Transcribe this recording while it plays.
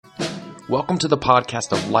Welcome to the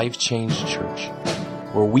podcast of Life Change Church,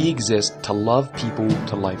 where we exist to love people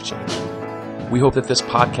to life change. We hope that this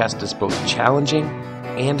podcast is both challenging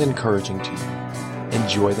and encouraging to you.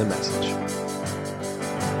 Enjoy the message.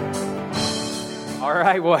 All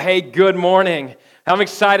right, well, hey, good morning. I'm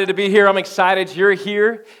excited to be here. I'm excited you're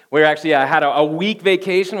here. We actually had a week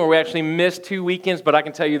vacation where we actually missed 2 weekends, but I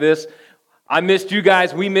can tell you this, I missed you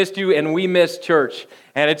guys, we missed you, and we missed church.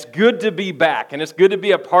 And it's good to be back, and it's good to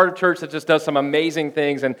be a part of church that just does some amazing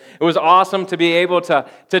things. And it was awesome to be able to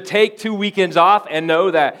take 2 weekends off and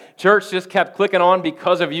know that church just kept clicking on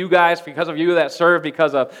because of you guys, because of you that serve,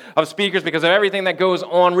 because of speakers, because of everything that goes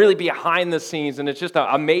on really behind the scenes. And it's just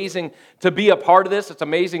amazing to be a part of this. It's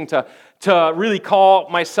amazing to really call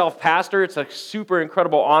myself pastor. It's a super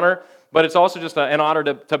incredible honor. But it's also just an honor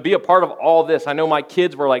to be a part of all this. I know my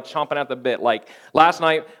kids were like chomping at the bit. Like last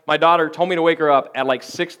night, my daughter told me to wake her up at like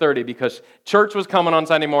 6:30 because church was coming on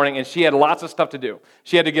Sunday morning and she had lots of stuff to do.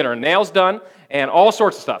 She had to get her nails done and all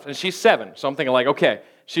sorts of stuff. And she's 7. So I'm thinking like, okay,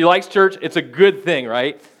 she likes church. It's a good thing,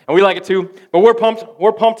 right? And we like it too. But we're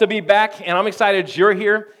pumped to be back. And I'm excited you're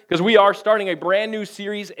here because we are starting a brand new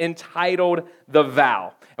series entitled The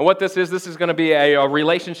Vow. And what this is going to be a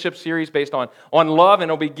relationship series based on love, and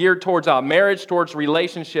it'll be geared towards marriage, towards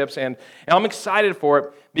relationships, and I'm excited for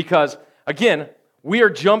it because, again, we are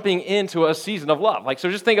jumping into a season of love. Like, so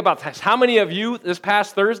just think about this. How many of you this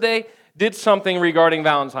past Thursday did something regarding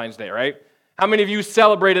Valentine's Day, right? How many of you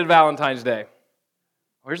celebrated Valentine's Day?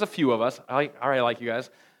 Well, there's a few of us. I already like you guys.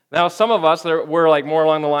 Now, some of us, we're like more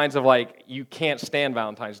along the lines of like, you can't stand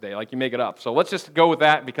Valentine's Day, like you make it up. So let's just go with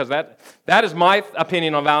that because that is my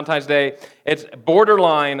opinion on Valentine's Day. It's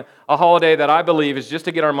borderline a holiday that I believe is just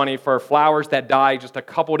to get our money for flowers that die just a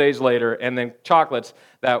couple days later and then chocolates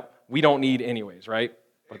that we don't need anyways, right?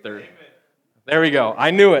 But there we go.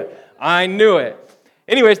 I knew it.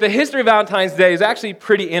 Anyways, the history of Valentine's Day is actually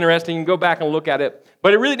pretty interesting. You can go back and look at it.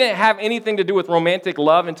 But it really didn't have anything to do with romantic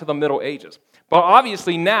love until the Middle Ages. But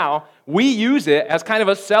obviously now, we use it as kind of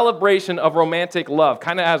a celebration of romantic love,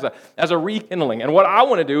 kind of as a rekindling. And what I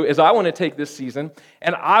want to do is I want to take this season,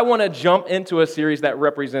 and I want to jump into a series that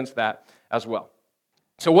represents that as well.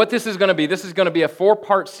 So what this is going to be a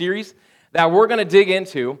 4-part series that we're going to dig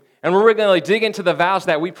into, and we're going to dig into the vows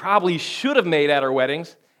that we probably should have made at our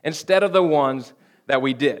weddings instead of the ones that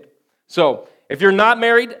we did. So if you're not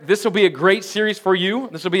married, this will be a great series for you.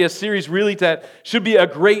 This will be a series really that should be a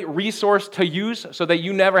great resource to use so that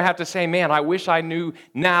you never have to say, man, I wish I knew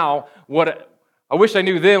then what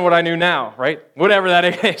I knew now, right? Whatever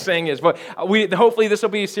that saying is. But hopefully this will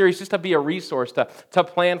be a series just to be a resource to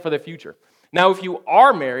plan for the future. Now, if you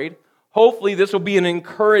are married, hopefully this will be an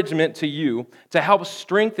encouragement to you to help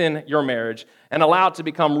strengthen your marriage and allow it to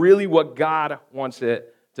become really what God wants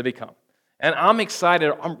it to become. And I'm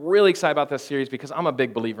really excited about this series because I'm a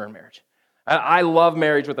big believer in marriage. I love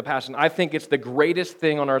marriage with a passion. I think it's the greatest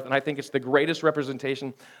thing on earth, and I think it's the greatest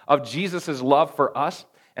representation of Jesus' love for us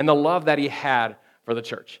and the love that he had for the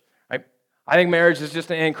church. Right? I think marriage is just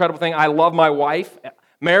an incredible thing. I love my wife.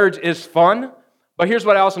 Marriage is fun, but here's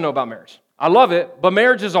what I also know about marriage. I love it, but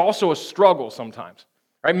marriage is also a struggle sometimes.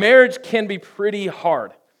 Right? Marriage can be pretty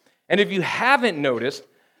hard. And if you haven't noticed,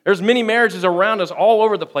 there's many marriages around us all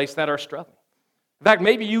over the place that are struggling. In fact,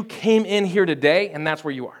 maybe you came in here today and that's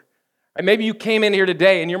where you are. Right? Maybe you came in here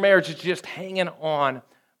today and your marriage is just hanging on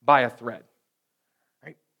by a thread.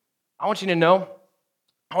 Right? I want you to know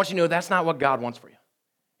that's not what God wants for you.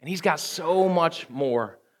 And he's got so much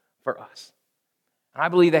more for us. And I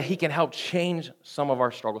believe that he can help change some of our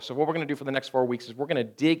struggles. So what we're going to do for the next 4 weeks is we're going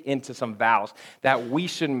to dig into some vows that we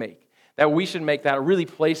should make. That really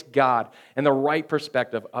place God in the right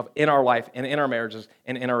perspective in our life and in our marriages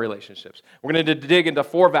and in our relationships. We're going to dig into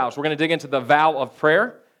 4 vows. We're going to dig into the vow of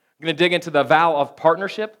prayer. We're going to dig into the vow of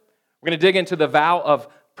partnership. We're going to dig into the vow of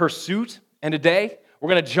pursuit. And today, we're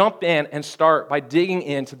going to jump in and start by digging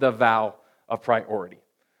into the vow of priority.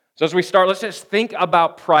 So as we start, let's just think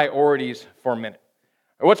about priorities for a minute.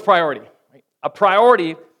 What's priority? A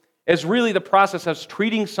priority is really the process of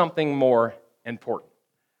treating something more important.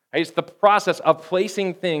 It's the process of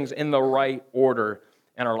placing things in the right order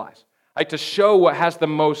in our lives. To show what has the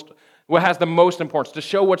most importance, to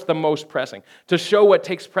show what's the most pressing, to show what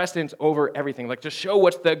takes precedence over everything, to show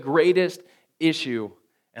what's the greatest issue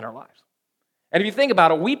in our lives. And if you think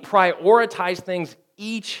about it, we prioritize things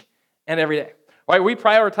each and every day. Right? We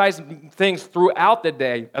prioritize things throughout the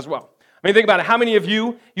day as well. I mean, think about it. How many of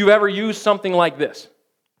you've ever used something like this?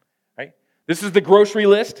 Right? This is the grocery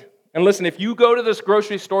list. And listen, if you go to this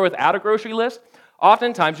grocery store without a grocery list,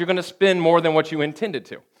 oftentimes you're going to spend more than what you intended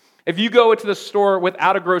to. If you go to the store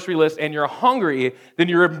without a grocery list and you're hungry, then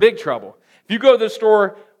you're in big trouble. If you go to the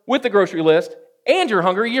store with the grocery list and you're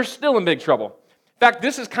hungry, you're still in big trouble. In fact,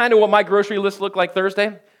 this is kind of what my grocery list looked like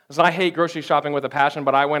Thursday. I hate grocery shopping with a passion,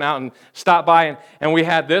 but I went out and stopped by, and we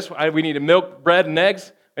had this. We needed milk, bread, and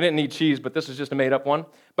eggs. I didn't need cheese, but this is just a made-up one.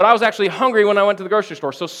 But I was actually hungry when I went to the grocery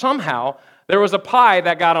store, so somehow there was a pie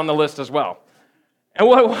that got on the list as well. And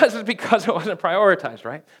what it was is because it wasn't prioritized,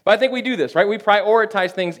 right? But I think we do this, right? We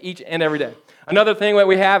prioritize things each and every day. Another thing that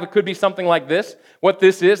we have, it could be something like this. What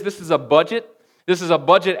this is a budget. This is a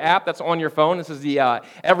budget app that's on your phone. This is the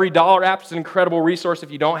Every Dollar app. It's an incredible resource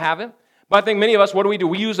if you don't have it. But I think many of us, what do?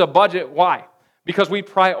 We use a budget. Why? Because we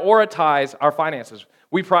prioritize our finances.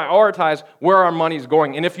 We prioritize where our money's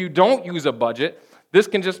going. And if you don't use a budget, this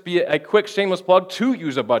can just be a quick shameless plug to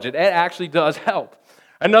use a budget. It actually does help.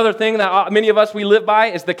 Another thing that many of us, we live by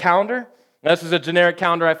is the calendar. Now, this is a generic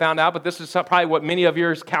calendar I found out, but this is probably what many of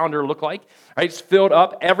yours calendar look like. Right? It's filled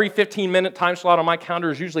up. Every 15-minute time slot on my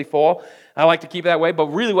calendar is usually full. I like to keep it that way, but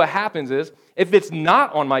really what happens is, if it's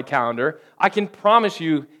not on my calendar, I can promise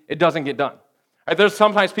you it doesn't get done. Right? There's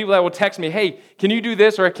sometimes people that will text me, hey, can you do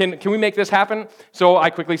this, or can we make this happen? So I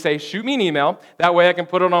quickly say, shoot me an email. That way I can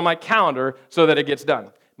put it on my calendar so that it gets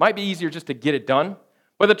done. Might be easier just to get it done.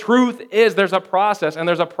 But the truth is there's a process and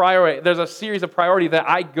there's a series of priority that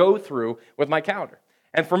I go through with my calendar.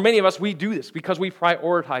 And for many of us, we do this because we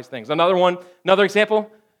prioritize things. Another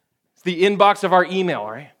example, it's the inbox of our email,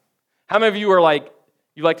 right? How many of you are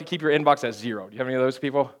you like to keep your inbox at 0? Do you have any of those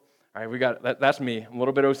people? All right, we got that's me. I'm a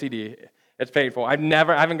little bit OCD. It's painful. I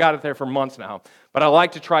haven't got it there for months now, but I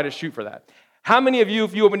like to try to shoot for that. How many of you,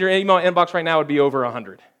 if you open your email inbox right now, would be over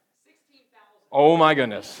 100? 16,000. Oh my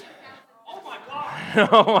goodness.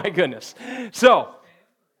 Oh my goodness. So,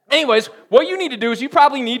 anyways, what you need to do is you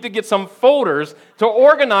probably need to get some folders to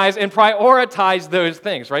organize and prioritize those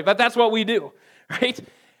things, right? But that's what we do, right?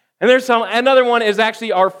 And another one is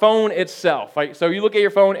actually our phone itself, right? So you look at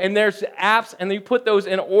your phone and there's apps and you put those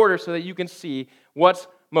in order so that you can see what's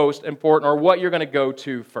most important or what you're going to go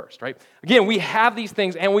to first, right? Again, we have these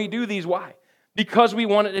things and we do these. Why? Because we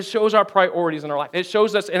want it. It shows our priorities in our life. It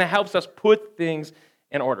shows us and it helps us put things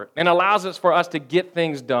in order and allows us for us to get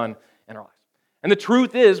things done in our lives. And the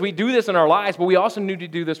truth is, we do this in our lives, but we also need to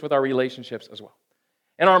do this with our relationships as well.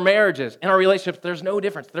 In our marriages, in our relationships, there's no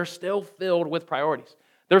difference. They're still filled with priorities.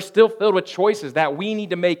 They're still filled with choices that we need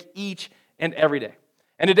to make each and every day.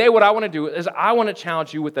 And today what I want to do is I want to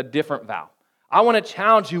challenge you with a different vow. I want to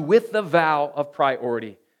challenge you with the vow of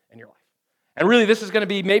priority in your life. And really, this is going to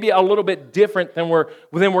be maybe a little bit different than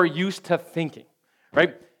we're used to thinking,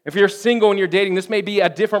 right? If you're single and you're dating, this may be a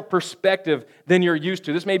different perspective than you're used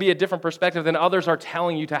to. This may be a different perspective than others are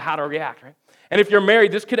telling you to how to react, right? And if you're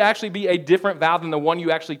married, this could actually be a different vow than the one you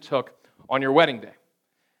actually took on your wedding day.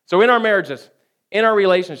 So in our marriages, in our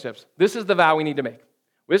relationships, this is the vow we need to make.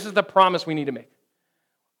 This is the promise we need to make.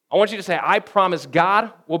 I want you to say, I promise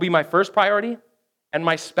God will be my first priority and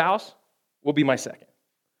my spouse will be my second.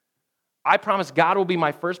 I promise God will be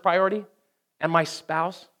my first priority and my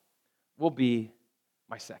spouse will be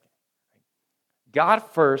my second. God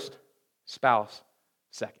first, spouse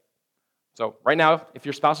second. So right now, if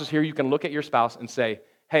your spouse is here, you can look at your spouse and say,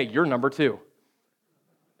 hey, you're number 2.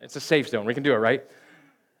 It's a safe zone. We can do it, right?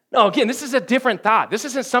 No, again, this is a different thought. This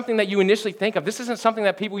isn't something that you initially think of. This isn't something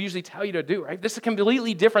that people usually tell you to do, right? This is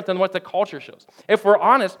completely different than what the culture shows. If we're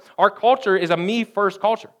honest, our culture is a me-first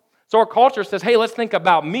culture. So our culture says, hey, let's think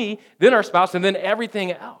about me, then our spouse, and then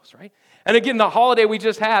everything else, right? And again, the holiday we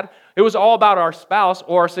just had, it was all about our spouse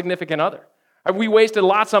or our significant other. We wasted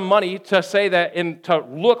lots of money to say that and to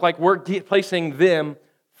look like we're placing them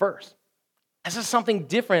first. This is something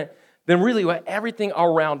different than really what everything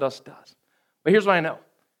around us does. But here's what I know.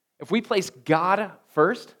 If we place God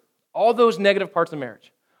first, all those negative parts of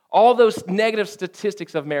marriage, all those negative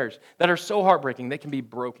statistics of marriage that are so heartbreaking, they can be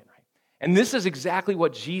broken, right? And this is exactly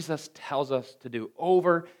what Jesus tells us to do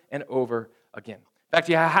over and over again. In fact,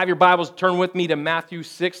 you have your Bibles, turn with me to Matthew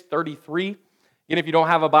 6:33. Again, if you don't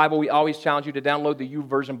have a Bible, we always challenge you to download the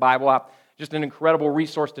YouVersion Bible app. Just an incredible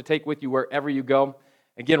resource to take with you wherever you go.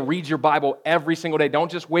 Again, read your Bible every single day.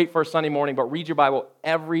 Don't just wait for a Sunday morning, but read your Bible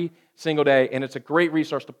every single day. And it's a great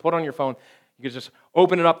resource to put on your phone. You can just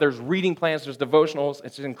open it up. There's reading plans. There's devotionals.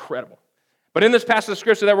 It's incredible. But in this passage of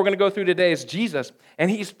Scripture that we're going to go through today is Jesus.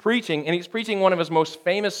 And he's preaching one of his most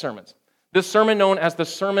famous sermons. This sermon known as the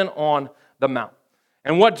Sermon on the Mount.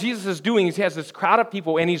 And what Jesus is doing is he has this crowd of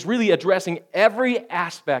people, and he's really addressing every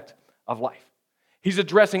aspect of life. He's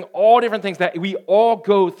addressing all different things that we all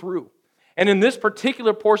go through. And in this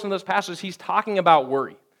particular portion of this passage, he's talking about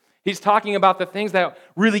worry. He's talking about the things that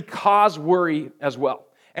really cause worry as well.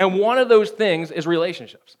 And one of those things is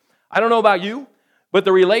relationships. I don't know about you, but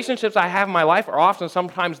the relationships I have in my life are often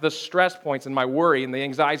sometimes the stress points and my worry and the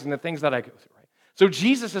anxiety and the things that I go through. Right? So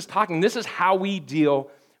Jesus is talking, this is how we deal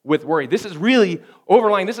with worry. This is really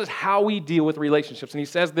overlying, this is how we deal with relationships. And he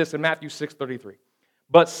says this in Matthew 6:33.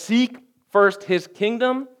 But seek first his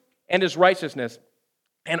kingdom and his righteousness,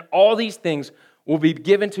 and all these things will be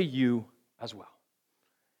given to you as well.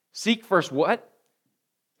 Seek first what?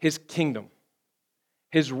 His kingdom,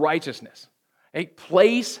 his righteousness. Okay?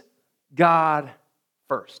 Place God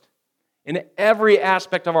first. In every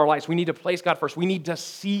aspect of our lives, we need to place God first. We need to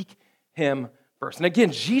seek him first. And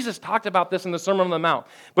again, Jesus talked about this in the Sermon on the Mount,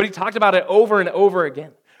 but he talked about it over and over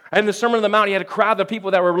again. In the Sermon on the Mount, he had a crowd of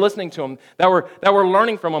people that were listening to him, that were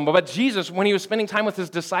learning from him. But Jesus, when he was spending time with his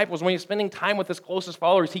disciples, when he was spending time with his closest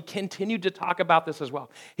followers, he continued to talk about this as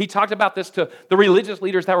well. He talked about this to the religious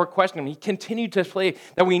leaders that were questioning him. He continued to say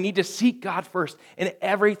that we need to seek God first in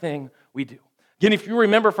everything we do. Again, if you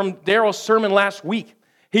remember from Daryl's sermon last week,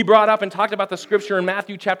 he brought up and talked about the scripture in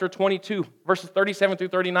Matthew chapter 22, verses 37 through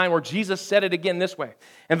 39, where Jesus said it again this way.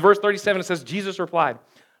 In verse 37, it says, Jesus replied,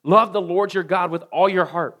 love the Lord your God with all your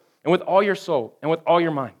heart, and with all your soul, and with all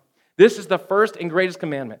your mind. This is the first and greatest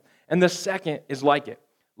commandment. And the second is like it.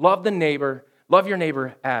 Love your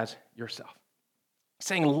neighbor as yourself.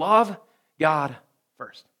 Saying love God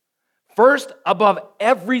first. First above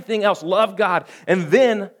everything else, love God, and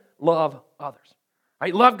then love others.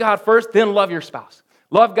 Right? Love God first, then love your spouse.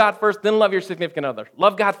 Love God first, then love your significant other.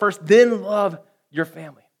 Love God first, then love your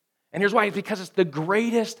family. And here's why. It's because it's the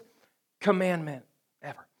greatest commandment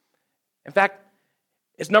ever. In fact,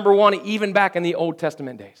 it's number one even back in the Old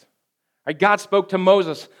Testament days. Right? God spoke to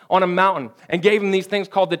Moses on a mountain and gave him these things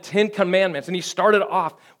called the 10 Commandments. And he started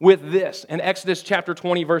off with this in Exodus chapter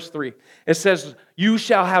 20, verse 3. It says, you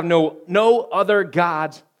shall have no other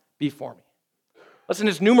gods before me. Listen,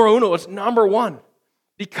 it's numero uno. It's number one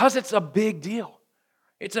because it's a big deal.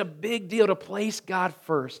 It's a big deal to place God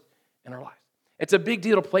first in our lives. It's a big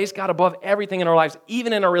deal to place God above everything in our lives,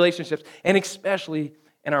 even in our relationships, and especially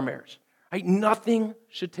in our marriage. Right? Nothing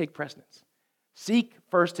should take precedence. Seek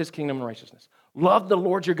first his kingdom and righteousness. Love the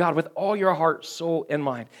Lord your God with all your heart, soul, and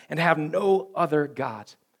mind, and have no other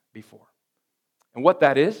gods before. And what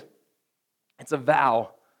that is, it's a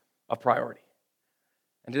vow of priority.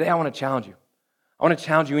 And today I want to challenge you. I want to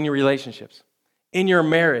challenge you in your relationships, in your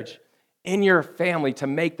marriage, in your family to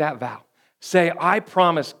make that vow. Say, I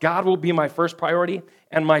promise God will be my first priority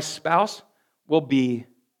and my spouse will be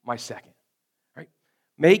my second.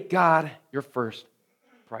 Make God your first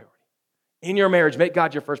priority. In your marriage, make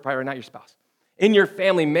God your first priority, not your spouse. In your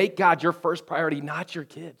family, make God your first priority, not your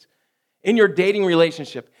kids. In your dating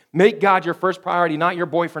relationship, make God your first priority, not your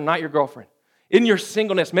boyfriend, not your girlfriend. In your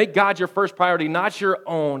singleness, make God your first priority, not your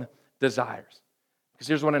own desires. Because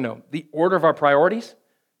here's what I know. The order of our priorities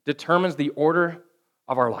determines the order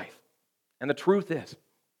of our life. And the truth is,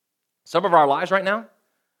 some of our lives right now,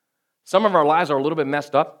 some of our lives are a little bit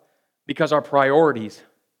messed up because our priorities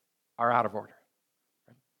are out of order.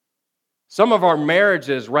 Some of our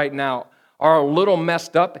marriages right now are a little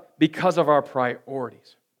messed up because of our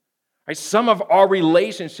priorities. Right? Some of our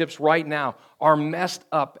relationships right now are messed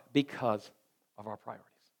up because of our priorities.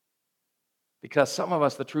 Because some of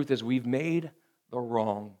us, the truth is, we've made the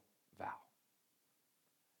wrong vow.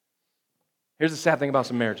 Here's the sad thing about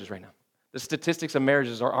some marriages right now. The statistics of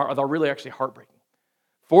marriages are really actually heartbreaking.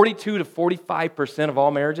 42 to 45% of all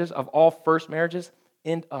marriages, of all first marriages,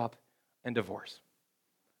 end up in divorce.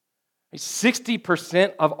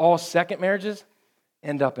 60% of all second marriages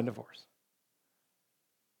end up in divorce.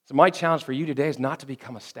 So my challenge for you today is not to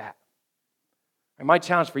become a stat. And my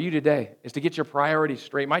challenge for you today is to get your priorities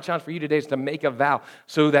straight. My challenge for you today is to make a vow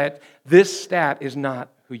so that this stat is not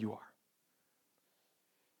who you are.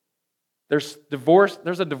 There's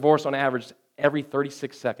a divorce on average every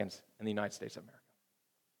 36 seconds in the United States of America.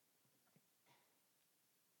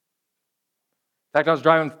 In fact, I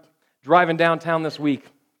was driving downtown this week,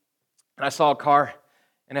 and I saw a car,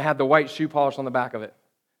 and it had the white shoe polish on the back of it.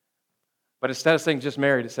 But instead of saying just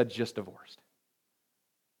married, it said just divorced.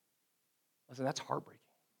 Listen, that's heartbreaking.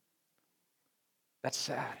 That's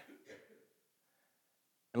sad.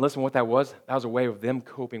 And listen, what that was a way of them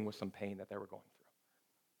coping with some pain that they were going through.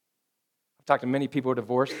 I've talked to many people who are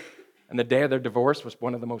divorced, and the day of their divorce was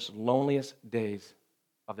one of the most loneliest days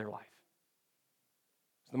of their life.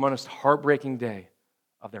 It's the most heartbreaking day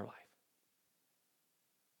of their life.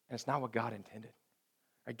 And it's not what God intended.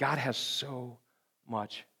 God has so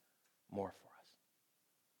much more for us.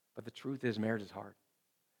 But the truth is, marriage is hard.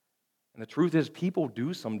 And the truth is, people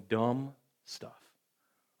do some dumb stuff.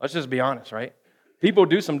 Let's just be honest, right? People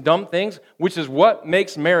do some dumb things, which is what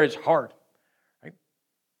makes marriage hard. Right?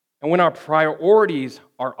 And when our priorities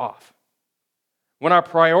are off, when our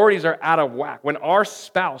priorities are out of whack, when our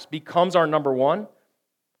spouse becomes our number one,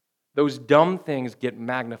 those dumb things get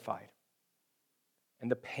magnified. And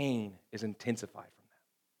the pain is intensified from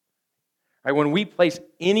that. Right? When we place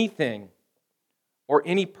anything or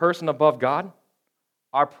any person above God,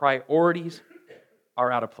 our priorities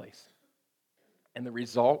are out of place. And the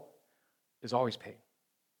result is always pain.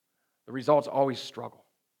 The result is always struggle.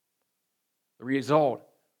 The result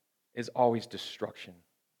is always destruction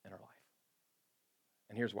in our life.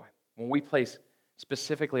 And here's why. When we place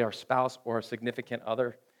specifically our spouse or a significant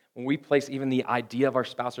other, when we place even the idea of our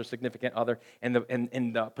spouse or significant other in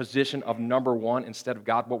the position of number one instead of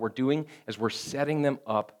God, what we're doing is we're setting them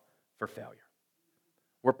up for failure.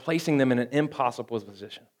 We're placing them in an impossible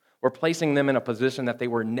position. We're placing them in a position that they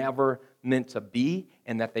were never meant to be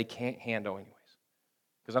and that they can't handle anyways.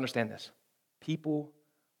 Because understand this, people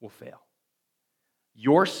will fail.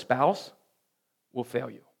 Your spouse will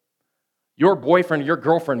fail you. Your boyfriend, your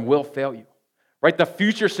girlfriend will fail you. Right?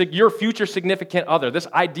 Your future significant other, this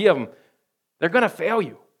idea of them, they're going to fail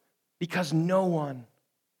you because no one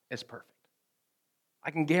is perfect.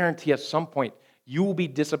 I can guarantee at some point you will be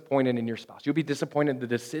disappointed in your spouse. You'll be disappointed in the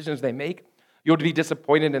decisions they make. You'll be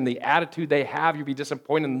disappointed in the attitude they have. You'll be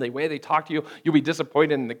disappointed in the way they talk to you. You'll be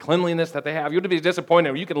disappointed in the cleanliness that they have. You'll be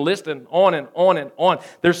disappointed. You can list it on and on and on.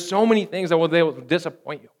 There's so many things that will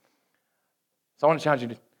disappoint you. So I want to challenge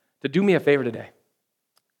you to do me a favor today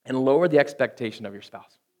and lower the expectation of your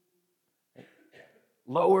spouse.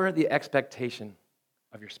 Lower the expectation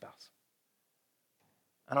of your spouse.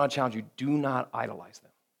 And I want to challenge you, do not idolize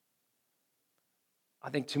them. I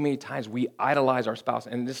think too many times we idolize our spouse,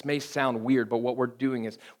 and this may sound weird, but what we're doing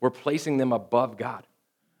is we're placing them above God,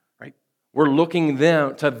 right? We're looking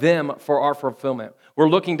to them for our fulfillment. We're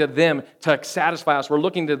looking to them to satisfy us. We're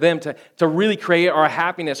looking to them to really create our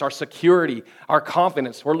happiness, our security, our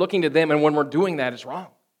confidence. We're looking to them, and when we're doing that, it's wrong.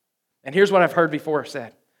 And here's what I've heard before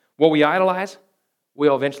said. What we idolize,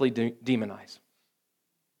 we'll eventually demonize.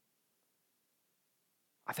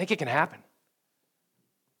 I think it can happen.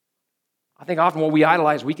 I think often what we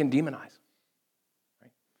idolize, we can demonize.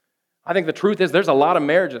 Right? I think the truth is there's a lot of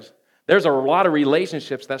marriages. There's a lot of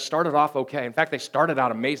relationships that started off okay. In fact, they started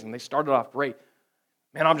out amazing. They started off great.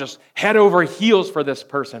 Man, I'm just head over heels for this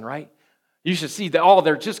person, right? You should see that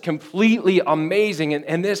they're just completely amazing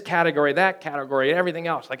in this category, that category, and everything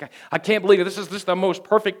else. Like, I can't believe it. This is just the most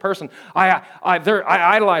perfect person. I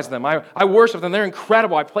idolize them. I worship them. They're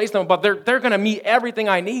incredible. I place them, but they're going to meet everything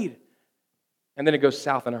I need. And then it goes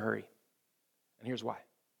south in a hurry. And here's why.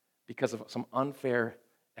 Because of some unfair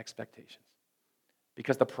expectations.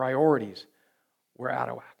 Because the priorities were out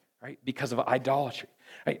of whack, right? Because of idolatry,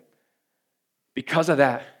 right? Because of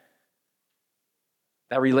that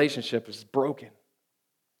relationship is broken.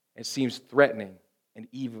 It seems threatening and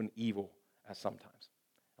even evil at sometimes.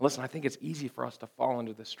 And listen, I think it's easy for us to fall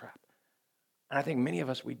into this trap. And I think many of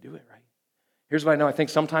us, we do it, right? Here's what I know. I think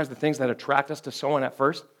sometimes the things that attract us to someone at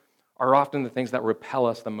first are often the things that repel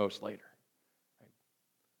us the most later.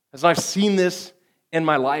 As I've seen this in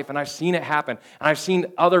my life, and I've seen it happen, and I've seen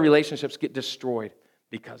other relationships get destroyed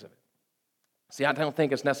because of it. See, I don't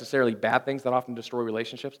think it's necessarily bad things that often destroy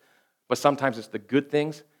relationships, but sometimes it's the good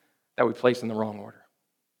things that we place in the wrong order.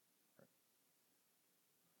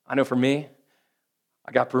 I know for me,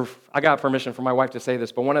 I got permission from my wife to say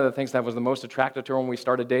this, but one of the things that was the most attractive to her when we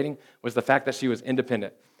started dating was the fact that she was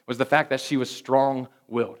independent, was the fact that she was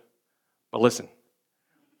strong-willed. But listen,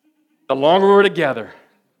 the longer we're together,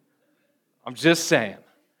 I'm just saying,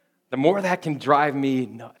 the more that can drive me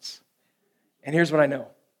nuts. And here's what I know.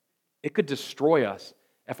 It could destroy us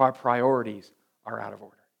if our priorities are out of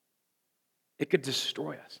order. It could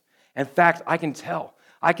destroy us. In fact, I can tell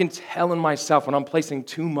in myself when I'm placing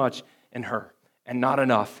too much in her and not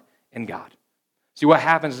enough in God. See, what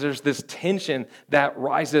happens is there's this tension that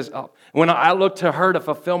rises up. When I look to her to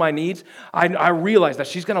fulfill my needs, I realize that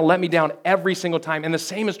she's going to let me down every single time. And the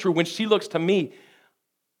same is true when she looks to me.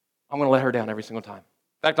 I'm going to let her down every single time.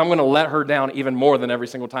 In fact, I'm going to let her down even more than every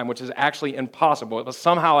single time, which is actually impossible, but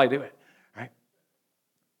somehow I do it, right?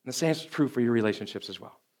 And the same is true for your relationships as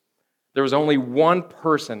well. There was only one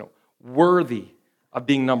person worthy of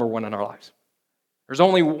being number one in our lives. There's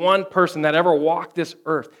only one person that ever walked this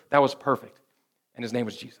earth that was perfect, and his name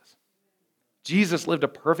was Jesus. Jesus lived a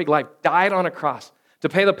perfect life, died on a cross to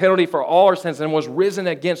pay the penalty for all our sins, and was risen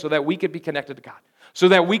again so that we could be connected to God, so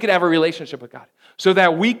that we could have a relationship with God, so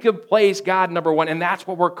that we could place God number one, and that's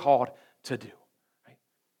what we're called to do. Right?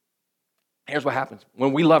 Here's what happens.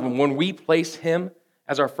 When we love Him, when we place Him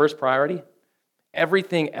as our first priority,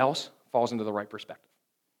 everything else falls into the right perspective.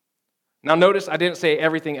 Now notice I didn't say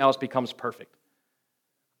everything else becomes perfect.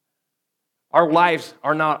 Our lives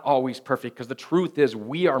are not always perfect because the truth is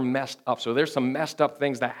we are messed up. So there's some messed up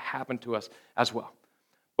things that happen to us as well.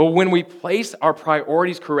 But when we place our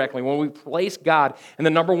priorities correctly, when we place God in the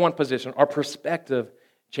number one position, our perspective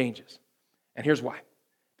changes. And here's why.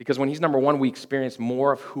 Because when he's number one, we experience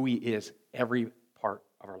more of who he is every part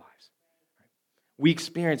of our lives. We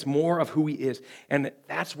experience more of who he is. And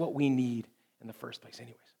that's what we need in the first place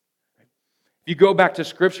anyways. If you go back to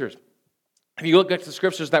scriptures, if you look at the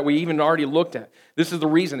scriptures that we even already looked at, this is the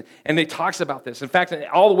reason. And it talks about this. In fact,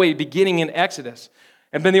 all the way beginning in Exodus,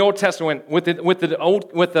 and in the Old Testament with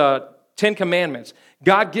the Ten Commandments,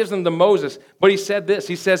 God gives them to Moses, but he said this.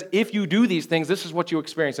 He says, if you do these things, this is what you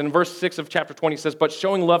experience. And in verse 6 of chapter 20, he says, but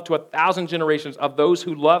showing love to 1,000 generations of those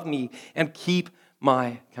who love me and keep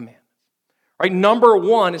my commandments. Right? Number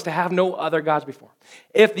one is to have no other gods before.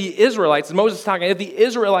 If the Israelites, and Moses is talking, if the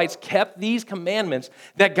Israelites kept these commandments,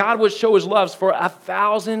 that God would show his love for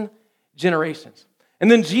 1,000 generations. And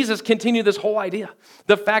then Jesus continued this whole idea.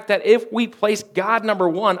 The fact that if we place God number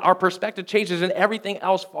one, our perspective changes and everything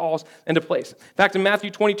else falls into place. In fact, in Matthew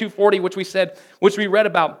 22:40, which we read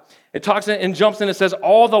about, it talks and jumps in and says,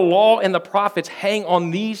 all the law and the prophets hang on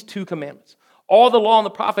these two commandments. All the law and the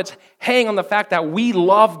prophets hang on the fact that we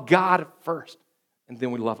love God first, and then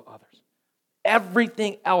we love others.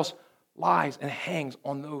 Everything else lies and hangs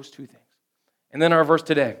on those two things. And then our verse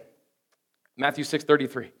today, Matthew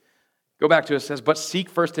 6:33. Go back to it. It says, but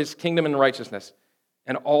seek first his kingdom and righteousness,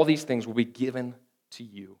 and all these things will be given to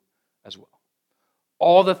you as well.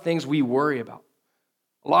 All the things we worry about,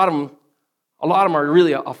 a lot of them are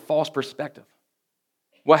really a false perspective.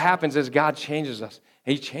 What happens is God changes us,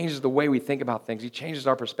 and he changes the way we think about things. He changes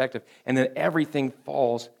our perspective, and then everything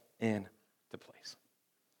falls into place.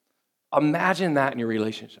 Imagine that in your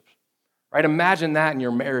relationships, right? Imagine that in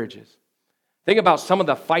your marriages. Think about some of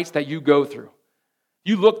the fights that you go through.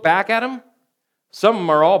 You look back at them, some of them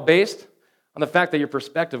are all based on the fact that your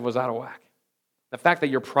perspective was out of whack. The fact that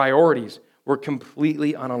your priorities were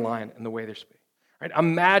completely unaligned in the way they're speaking. Right?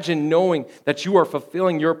 Imagine knowing that you are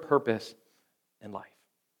fulfilling your purpose in life.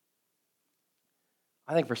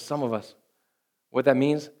 I think for some of us, what that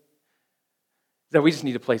means is that we just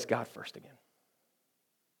need to place God first again.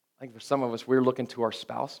 I think for some of us, we're looking to our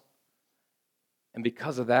spouse, and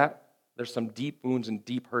because of that, there's some deep wounds and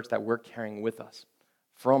deep hurts that we're carrying with us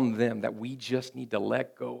from them that we just need to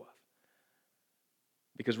let go of.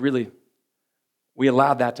 Because really, we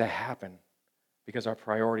allowed that to happen because our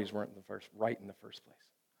priorities weren't right in the first place.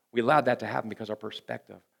 We allowed that to happen because our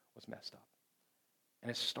perspective was messed up.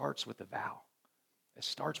 And it starts with the vow. It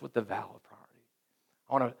starts with the vow of priority.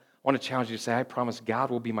 I want to challenge you to say, I promise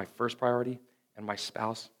God will be my first priority and my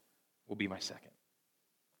spouse will be my second.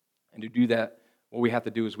 And to do that, what we have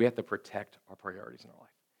to do is we have to protect our priorities in our life.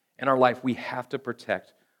 In our life, we have to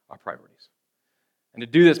protect our priorities. And to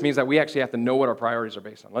do this means that we actually have to know what our priorities are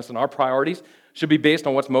based on. Listen, our priorities should be based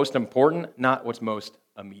on what's most important, not what's most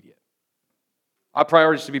immediate. Our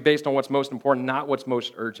priorities should be based on what's most important, not what's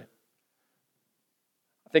most urgent.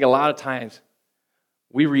 I think a lot of times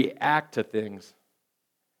we react to things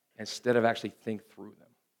instead of actually think through them.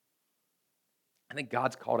 I think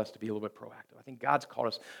God's called us to be a little bit proactive. I think God's called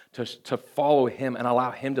us to follow him and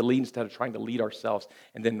allow him to lead instead of trying to lead ourselves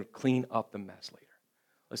and then clean up the mess later.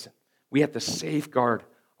 Listen, we have to safeguard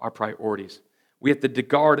our priorities. We have to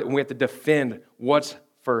guard and we have to defend what's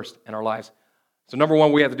first in our lives. So number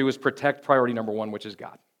one we have to do is protect priority number one, which is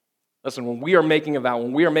God. Listen, when we are making a vow,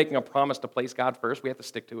 when we are making a promise to place God first, we have to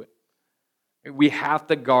stick to it. We have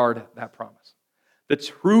to guard that promise. The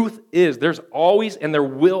truth is there's always and there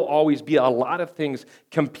will always be a lot of things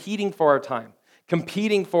competing for our time,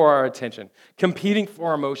 competing for our attention, competing for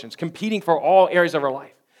our emotions, competing for all areas of our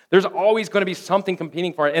life. There's always going to be something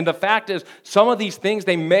competing for it. And the fact is, some of these things,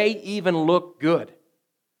 they may even look good.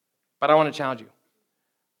 But I want to challenge you.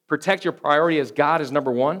 Protect your priority as God is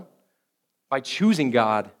number one by choosing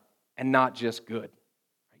God and not just good.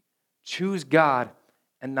 Choose God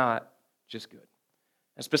and not just good.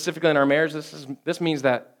 And specifically in our marriage, this means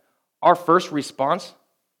that our first response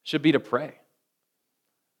should be to pray.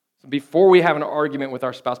 So before we have an argument with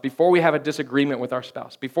our spouse, before we have a disagreement with our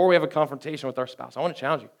spouse, before we have a confrontation with our spouse, I want to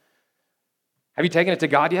challenge you. Have you taken it to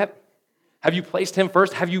God yet? Have you placed him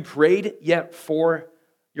first? Have you prayed yet for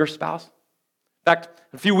your spouse? In fact,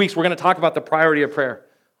 in a few weeks, we're going to talk about the priority of prayer.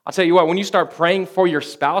 I'll tell you what, when you start praying for your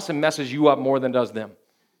spouse, it messes you up more than does them.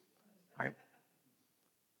 All right?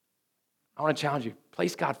 I want to challenge you.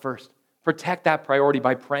 Place God first. Protect that priority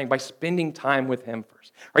by praying, by spending time with him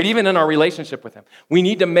first. Right? Even in our relationship with him, we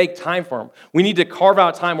need to make time for him. We need to carve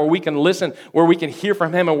out time where we can listen, where we can hear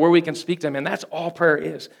from him, and where we can speak to him. And that's all prayer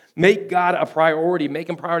is. Make God a priority. Make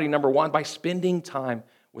him priority number one by spending time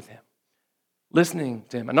with him. Listening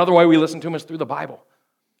to him. Another way we listen to him is through the Bible.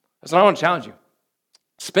 So I want to challenge you.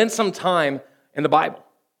 Spend some time in the Bible.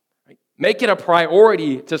 Right? Make it a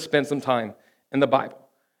priority to spend some time in the Bible.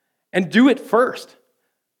 And do it first.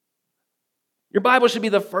 Your Bible should be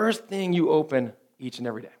the first thing you open each and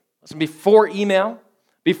every day. Listen, before email,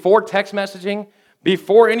 before text messaging,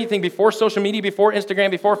 before anything, before social media, before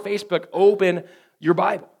Instagram, before Facebook, open your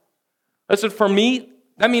Bible. Listen, for me,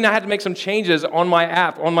 that means I had to make some changes on my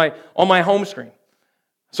app, on my home screen.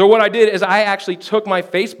 So what I did is I actually took my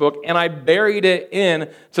Facebook and I buried it in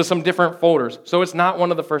to some different folders. So it's not one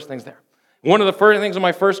of the first things there. One of the first things on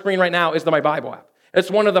my first screen right now is my Bible app. It's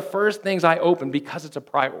one of the first things I open because it's a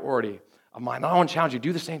priority of mine. I want to challenge you,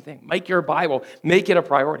 do the same thing. Make your Bible, make it a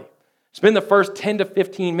priority. Spend the first 10 to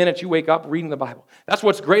 15 minutes you wake up reading the Bible. That's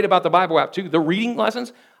what's great about the Bible app too. The reading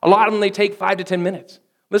lessons, a lot of them, they take 5 to 10 minutes.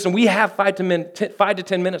 Listen, we have 5 to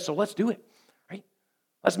 10 minutes, so let's do it, right?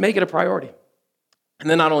 Let's make it a priority. And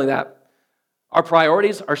then not only that, our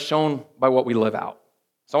priorities are shown by what we live out.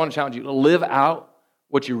 So I want to challenge you to live out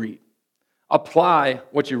what you read. Apply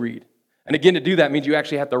what you read. And again, to do that means you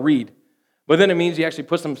actually have to read. But then it means you actually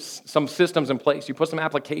put some systems in place. You put some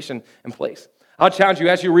application in place. I'll challenge you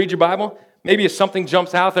as you read your Bible, maybe if something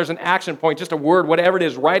jumps out, there's an action point, just a word, whatever it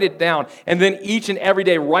is, write it down. And then each and every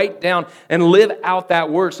day, write down and live out that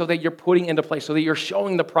word so that you're putting into place, so that you're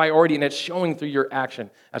showing the priority and it's showing through your action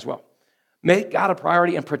as well. Make God a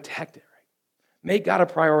priority and protect it. Right? Make God a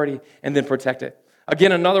priority and then protect it.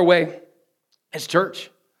 Again, another way is church.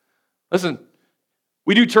 Listen,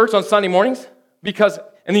 we do church on Sunday mornings because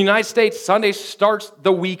in the United States, Sunday starts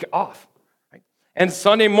the week off. Right? And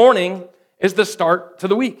Sunday morning is the start to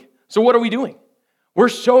the week. So what are we doing? We're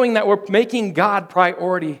showing that we're making God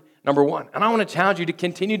priority number one. And I want to challenge you to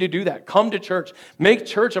continue to do that. Come to church. Make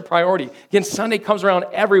church a priority. Again, Sunday comes around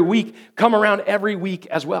every week. Come around every week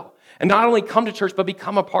as well. And not only come to church, but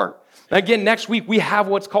become a part. And again, next week, we have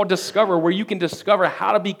what's called Discover, where you can discover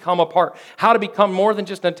how to become a part, how to become more than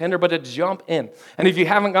just an attender, but to jump in. And if you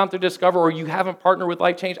haven't gone through Discover or you haven't partnered with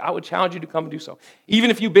Life Change, I would challenge you to come and do so. Even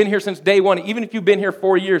if you've been here since day one, even if you've been here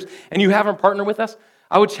 4 years and you haven't partnered with us,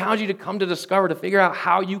 I would challenge you to come to Discover to figure out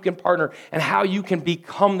how you can partner and how you can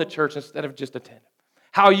become the church instead of just attend.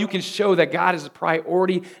 How you can show that God is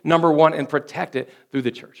priority number one and protect it through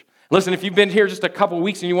the church. Listen, if you've been here just a couple of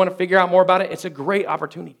weeks and you want to figure out more about it, it's a great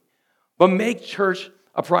opportunity. But make church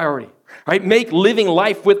a priority, right? Make living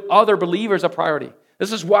life with other believers a priority.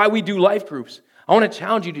 This is why we do life groups. I want to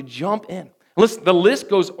challenge you to jump in. Listen, the list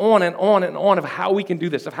goes on and on and on of how we can do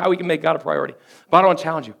this, of how we can make God a priority. But I don't want to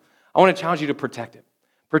challenge you. I want to challenge you to protect it.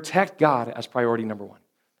 Protect God as priority number one.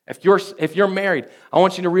 If you're married, I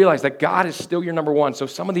want you to realize that God is still your number one. So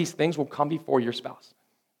some of these things will come before your spouse.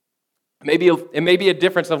 It may be a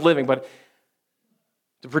difference of living, but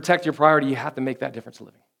to protect your priority, you have to make that difference of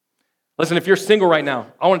living. Listen, if you're single right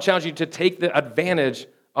now, I want to challenge you to take the advantage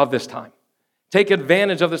of this time. Take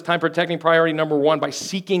advantage of this time protecting priority number one by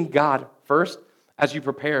seeking God first as you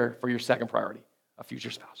prepare for your second priority, a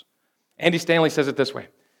future spouse. Andy Stanley says it this way.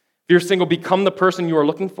 If you're single, become the person you are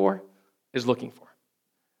looking for is looking for.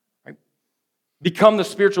 Right? Become the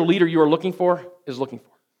spiritual leader you are looking for is looking for.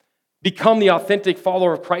 Become the authentic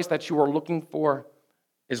follower of Christ that you are looking for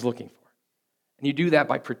is looking for. And you do that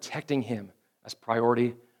by protecting him as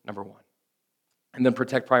priority number one. And then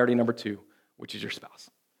protect priority number two, which is your spouse.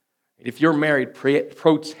 If you're married,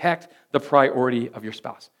 protect the priority of your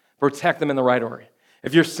spouse. Protect them in the right order.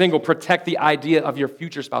 If you're single, protect the idea of your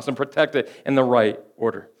future spouse and protect it in the right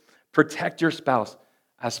order. Protect your spouse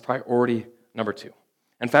as priority number two.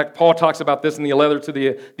 In fact, Paul talks about this in the letter to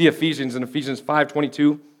the Ephesians in Ephesians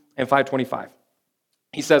 5:22 and 5:25.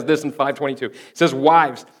 He says this in 5:22. He says,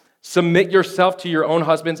 "Wives, submit yourself to your own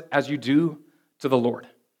husbands as you do to the Lord."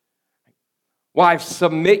 Wives,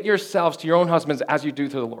 submit yourselves to your own husbands as you do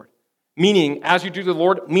to the Lord. Meaning, as you do to the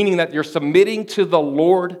Lord, meaning that you're submitting to the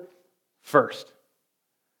Lord first.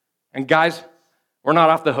 And guys, we're not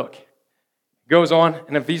off the hook. It goes on,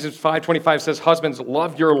 and Ephesians 5:25 says, "Husbands,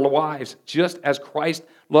 love your wives just as Christ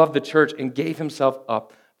loved the church and gave himself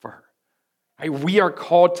up for her." Right? We are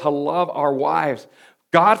called to love our wives.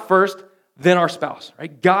 God first, then our spouse.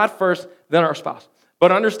 Right? God first, then our spouse.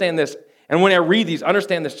 But understand this, and when I read these,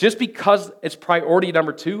 understand this. Just because it's priority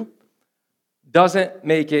number two doesn't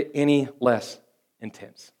make it any less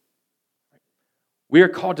intense. We are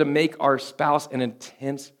called to make our spouse an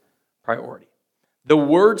intense priority. The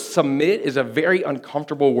word submit is a very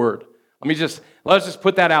uncomfortable word. Let's just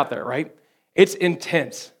put that out there, right? It's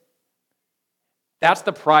intense. That's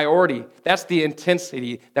the priority. That's the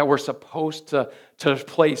intensity that we're supposed to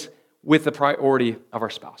place with the priority of our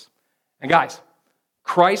spouse. And guys,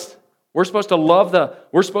 Christ, we're supposed to love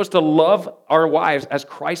our wives as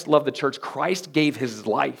Christ loved the church. Christ gave his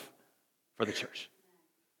life for the church.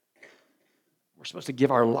 We're supposed to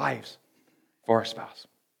give our lives for our spouse.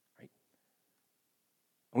 Right?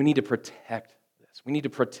 We need to protect this. We need to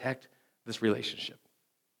protect this relationship.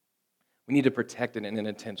 We need to protect it in an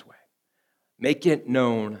intense way. Make it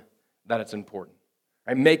known that it's important.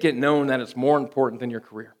 Right? Make it known that it's more important than your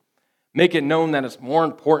career. Make it known that it's more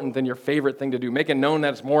important than your favorite thing to do. Make it known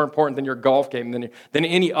that it's more important than your golf game, than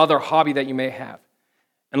any other hobby that you may have.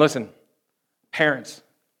 And listen, parents,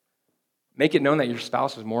 make it known that your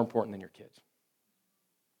spouse is more important than your kids.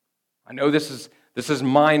 I know this is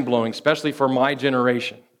mind-blowing, especially for my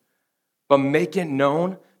generation. But make it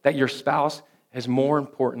known that your spouse is more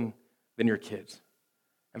important than your kids.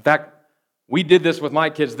 In fact, we did this with my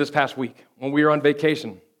kids this past week when we were on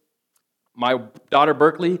vacation. My daughter,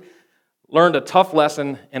 Berkeley, learned a tough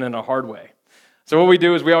lesson and in a hard way. So what we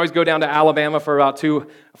do is we always go down to Alabama for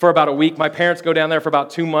about a week. My parents go down there for about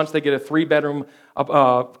 2 months. They get a 3-bedroom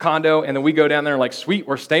condo, and then we go down there and like, sweet,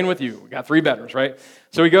 we're staying with you. We got 3 bedrooms, right?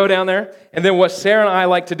 So we go down there, and then what Sarah and I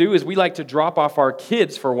like to do is we like to drop off our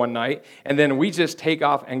kids for one night, and then we just take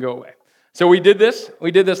off and go away. So we did this.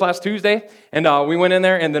 We did this last Tuesday, and we went in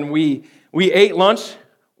there, and then we ate lunch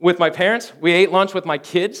with my parents. We ate lunch with my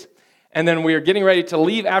kids, and then we were getting ready to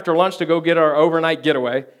leave after lunch to go get our overnight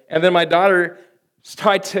getaway. And then my daughter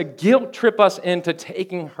tried to guilt trip us into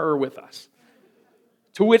taking her with us.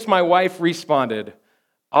 To which my wife responded,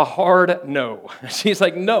 a hard no. She's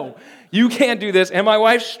like, no, you can't do this. And my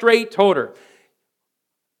wife straight told her,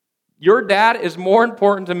 your dad is more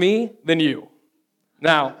important to me than you.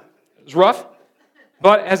 Now, it was rough,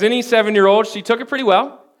 but as any 7-year-old, she took it pretty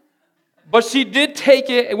well. But she did take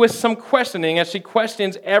it with some questioning, as she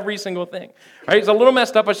questions every single thing. Right? It's a little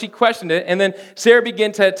messed up, but she questioned it. And then Sarah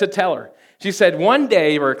began to tell her. She said, one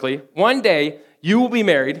day, Berkeley, one day you will be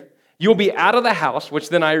married. You'll be out of the house, which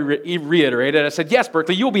then I reiterated. I said, yes,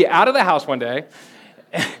 Berkeley, you'll be out of the house one day.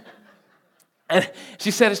 And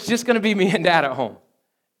she said, it's just going to be me and Dad at home.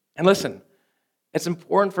 And listen, it's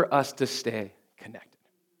important for us to stay connected.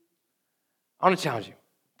 I want to challenge you.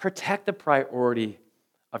 Protect the priority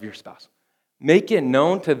of your spouse. Make it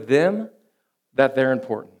known to them that they're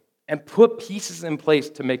important. And put pieces in place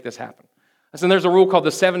to make this happen. Listen, there's a rule called the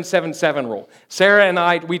 7-7-7 rule. Sarah and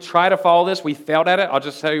I, we try to follow this. We failed at it. I'll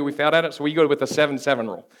just tell you we failed at it, so we go with the 7-7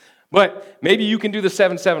 rule. But maybe you can do the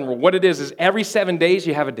 7-7 rule. What it is every 7 days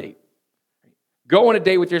you have a date. Go on a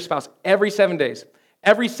date with your spouse every 7 days.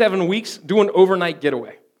 Every 7 weeks, do an overnight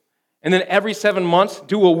getaway. And then every 7 months,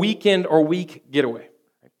 do a weekend or week getaway.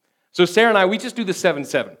 So Sarah and I, we just do the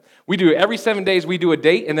 7-7. We do every 7 days, we do a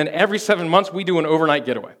date, and then every 7 months, we do an overnight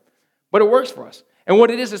getaway. But it works for us. And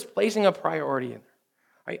what it is placing a priority in there.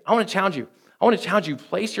 Right? I want to challenge you.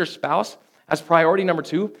 Place your spouse as priority number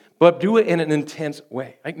 2, but do it in an intense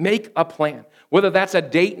way. Right? Make a plan. Whether that's a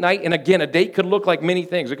date night, and again, a date could look like many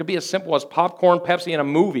things. It could be as simple as popcorn, Pepsi, and a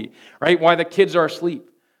movie, right? While the kids are asleep.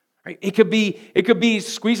 Right? It could be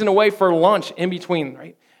squeezing away for lunch in between,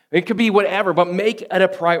 right? It could be whatever, but make it a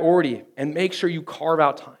priority and make sure you carve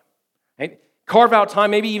out time. Right? Carve out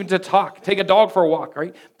time, maybe even to talk. Take a dog for a walk,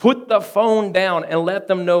 right? Put the phone down and let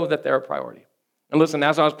them know that they're a priority. And listen,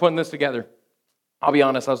 as I was putting this together, I'll be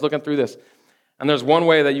honest, I was looking through this, and there's one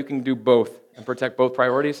way that you can do both and protect both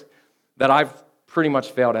priorities that I've pretty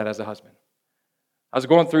much failed at as a husband. I was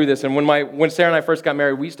going through this, and when Sarah and I first got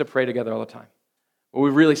married, we used to pray together all the time. But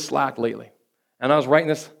we really slacked lately. And I was writing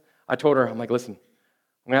this, I told her, I'm like, listen,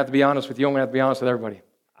 I'm going to have to be honest with you, I'm going to have to be honest with everybody.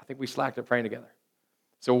 I think we slacked at praying together.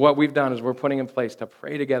 So what we've done is we're putting in place to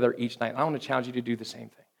pray together each night. I want to challenge you to do the same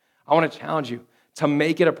thing. I want to challenge you to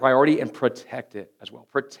make it a priority and protect it as well.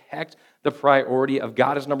 Protect the priority of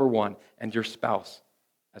God as number 1 and your spouse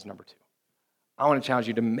as number 2. I want to challenge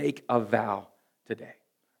you to make a vow today,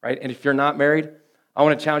 right? And if you're not married, I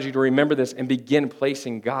want to challenge you to remember this and begin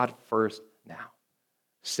placing God first now.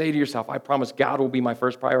 Say to yourself, I promise God will be my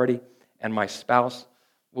first priority and my spouse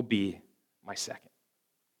will be my second.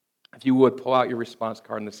 If you would, pull out your response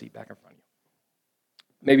card in the seat back in front of you.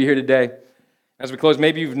 Maybe you're here today, as we close,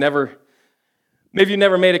 maybe you've never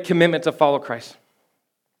made a commitment to follow Christ.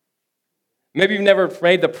 Maybe you've never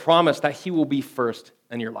made the promise that He will be first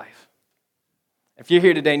in your life. If you're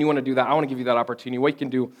here today and you want to do that, I want to give you that opportunity. What you can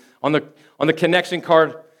do on the connection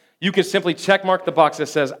card, you can simply check mark the box that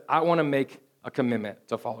says, I want to make a commitment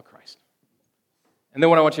to follow Christ. And then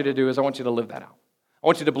what I want you to do is I want you to live that out. I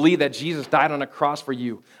want you to believe that Jesus died on a cross for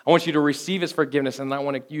you. I want you to receive his forgiveness, and I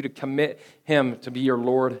want you to commit him to be your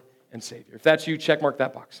Lord and Savior. If that's you, check mark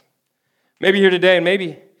that box. Maybe you're here today, and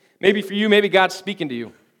maybe for you, maybe God's speaking to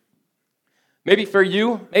you. Maybe for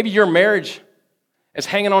you, maybe your marriage is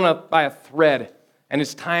hanging on by a thread, and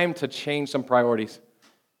it's time to change some priorities.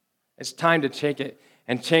 It's time to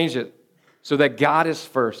change it so that God is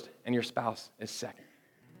first and your spouse is second.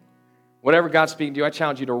 Whatever God's speaking to you, I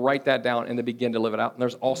challenge you to write that down and to begin to live it out. And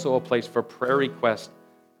there's also a place for prayer requests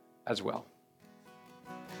as well.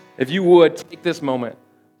 If you would, take this moment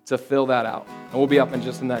to fill that out. And we'll be up in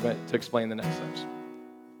just a minute to explain the next steps.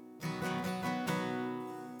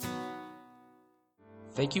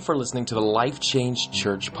 Thank you for listening to the Life Change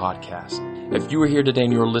Church podcast. If you were here today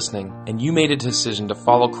and you were listening and you made a decision to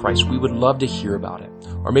follow Christ, we would love to hear about it.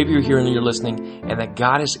 Or maybe you're here and you're listening and that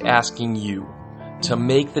God is asking you to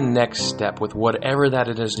make the next step with whatever that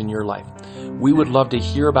it is in your life. We would love to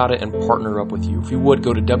hear about it and partner up with you. If you would,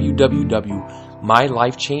 go to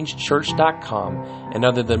www.mylifechangechurch.com, and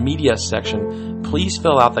under the media section, please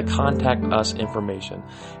fill out the contact us information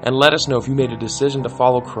and let us know if you made a decision to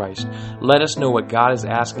follow Christ. Let us know what God is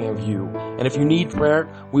asking of you. And if you need prayer,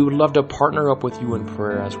 we would love to partner up with you in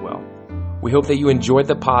prayer as well. We hope that you enjoyed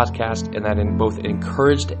the podcast and that it both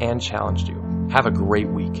encouraged and challenged you. Have a great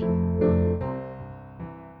week.